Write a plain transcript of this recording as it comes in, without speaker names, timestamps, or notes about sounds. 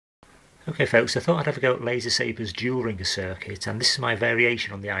Okay folks, I thought I'd have a go at Lasersaber's Jouleringer circuit, and this is my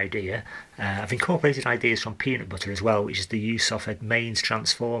variation on the idea. I've incorporated ideas from peanut butter as well, which is the use of a mains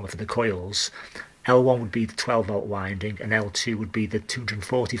transformer for the coils. L1 would be the 12 volt winding and L2 would be the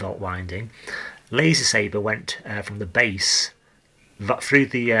 240 volt winding. Lasersaber went from the base through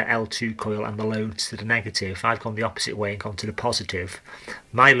the L2 coil and the load to the negative. I've gone the opposite way and gone to the positive.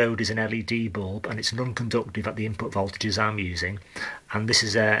 My load is an LED bulb and it's non-conductive at the input voltages I'm using, and this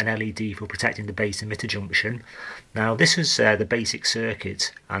is an LED for protecting the base emitter junction. Now this is the basic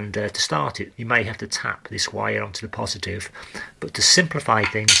circuit, and to start it you may have to tap this wire onto the positive, but to simplify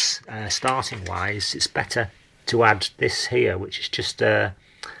things starting wise it's better to add this here, which is just a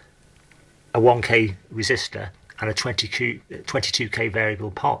 1k resistor and a 22k variable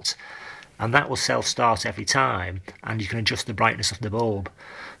pot, and that will self-start every time, and you can adjust the brightness of the bulb.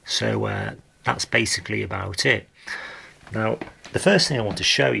 So that's basically about it. Now the first thing I want to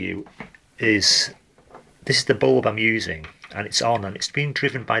show you is this is the bulb I'm using, and it's on, and it's being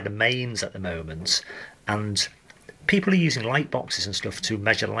driven by the mains at the moment, and people are using light boxes and stuff to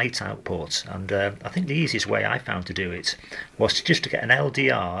measure light output, and I think the easiest way I found to do it was just to get an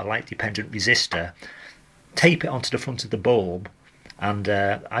LDR, light dependent resistor, tape it onto the front of the bulb, and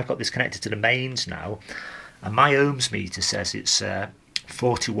I've got this connected to the mains now, and my ohms meter says it's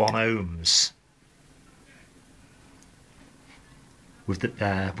 41 ohms with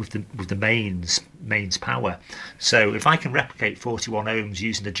the mains power. So if I can replicate 41 ohms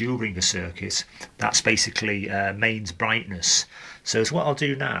using the Jouleringer circuit, that's basically mains brightness. So what I'll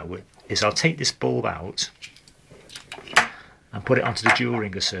do now is I'll take this bulb out and put it onto the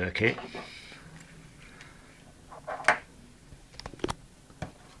Jouleringer circuit.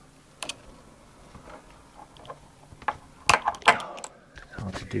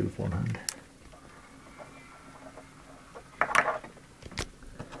 Hard to do with one hand.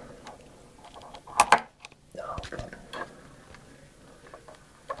 Oh God.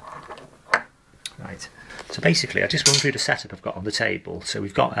 Right, so basically I just run through the setup I've got on the table. So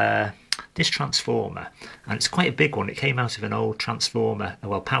we've got this transformer, and it's quite a big one. It came out of an old transformer,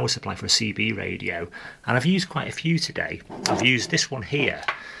 well, power supply for a CB radio, and I've used quite a few today. I've used this one here.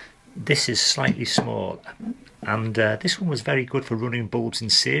 This is slightly smaller, and this one was very good for running bulbs in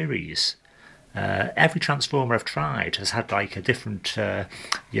series. Every transformer I've tried has had like a different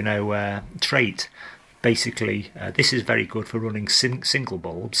trait. Basically this is very good for running single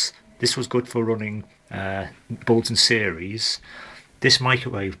bulbs. This was good for running bulbs in series. This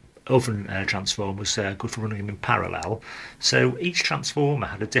microwave oven transformer was good for running them in parallel. So each transformer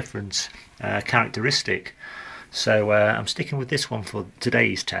had a different characteristic. So I'm sticking with this one for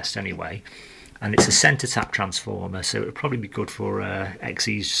today's test anyway, and it's a centre tap transformer, so it would probably be good for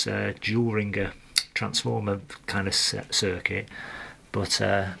XE's Jouleringer transformer kind of circuit. But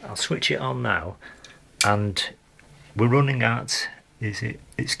I'll switch it on now, and we're running at it's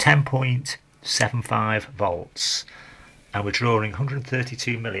 10.75 volts, and we're drawing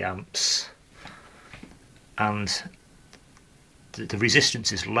 132 milliamps, and the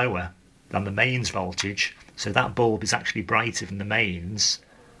resistance is lower than the mains voltage, so that bulb is actually brighter than the mains,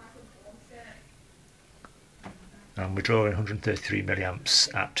 and we're drawing 133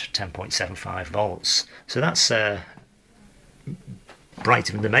 milliamps at 10.75 volts, so that's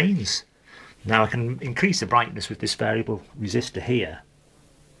brighter than the mains. Now I can increase the brightness with this variable resistor here,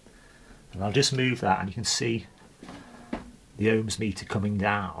 and I'll just move that, and you can see the ohms meter coming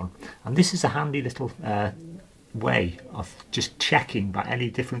down. And this is a handy little way of just checking by any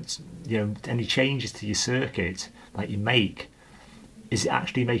difference, any changes to your circuit that you make. Is it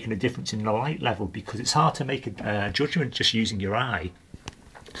actually making a difference in the light level? Because it's hard to make a judgment just using your eye,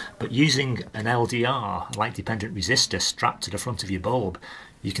 but using an LDR, a light dependent resistor, strapped to the front of your bulb,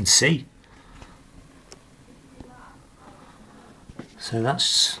 you can see. So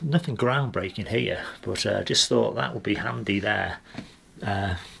that's nothing groundbreaking here, but I just thought that would be handy there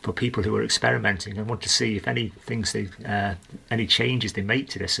for people who are experimenting and want to see if any changes they make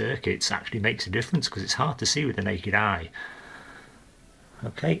to their circuits actually makes a difference, because it's hard to see with the naked eye.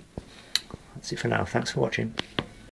 Okay, that's it for now. Thanks for watching.